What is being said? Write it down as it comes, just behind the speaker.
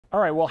All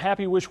right, well,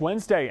 happy Wish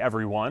Wednesday,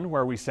 everyone,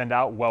 where we send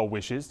out well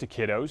wishes to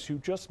kiddos who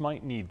just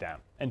might need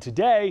them. And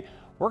today,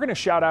 we're going to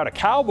shout out a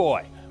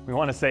cowboy. We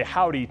want to say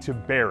howdy to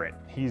Barrett.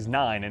 He's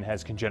 9 and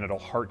has congenital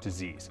heart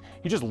disease.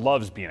 He just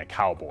loves being a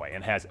cowboy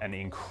and has an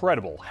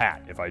incredible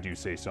hat, if I do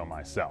say so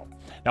myself.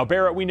 Now,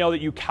 Barrett, we know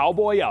that you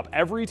cowboy up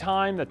every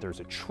time that there's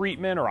a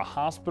treatment or a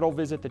hospital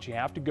visit that you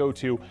have to go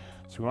to.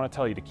 So we want to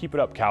tell you to keep it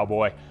up,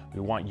 cowboy.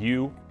 We want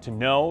you to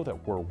know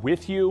that we're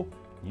with you.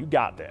 You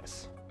got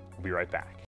this. We'll be right back.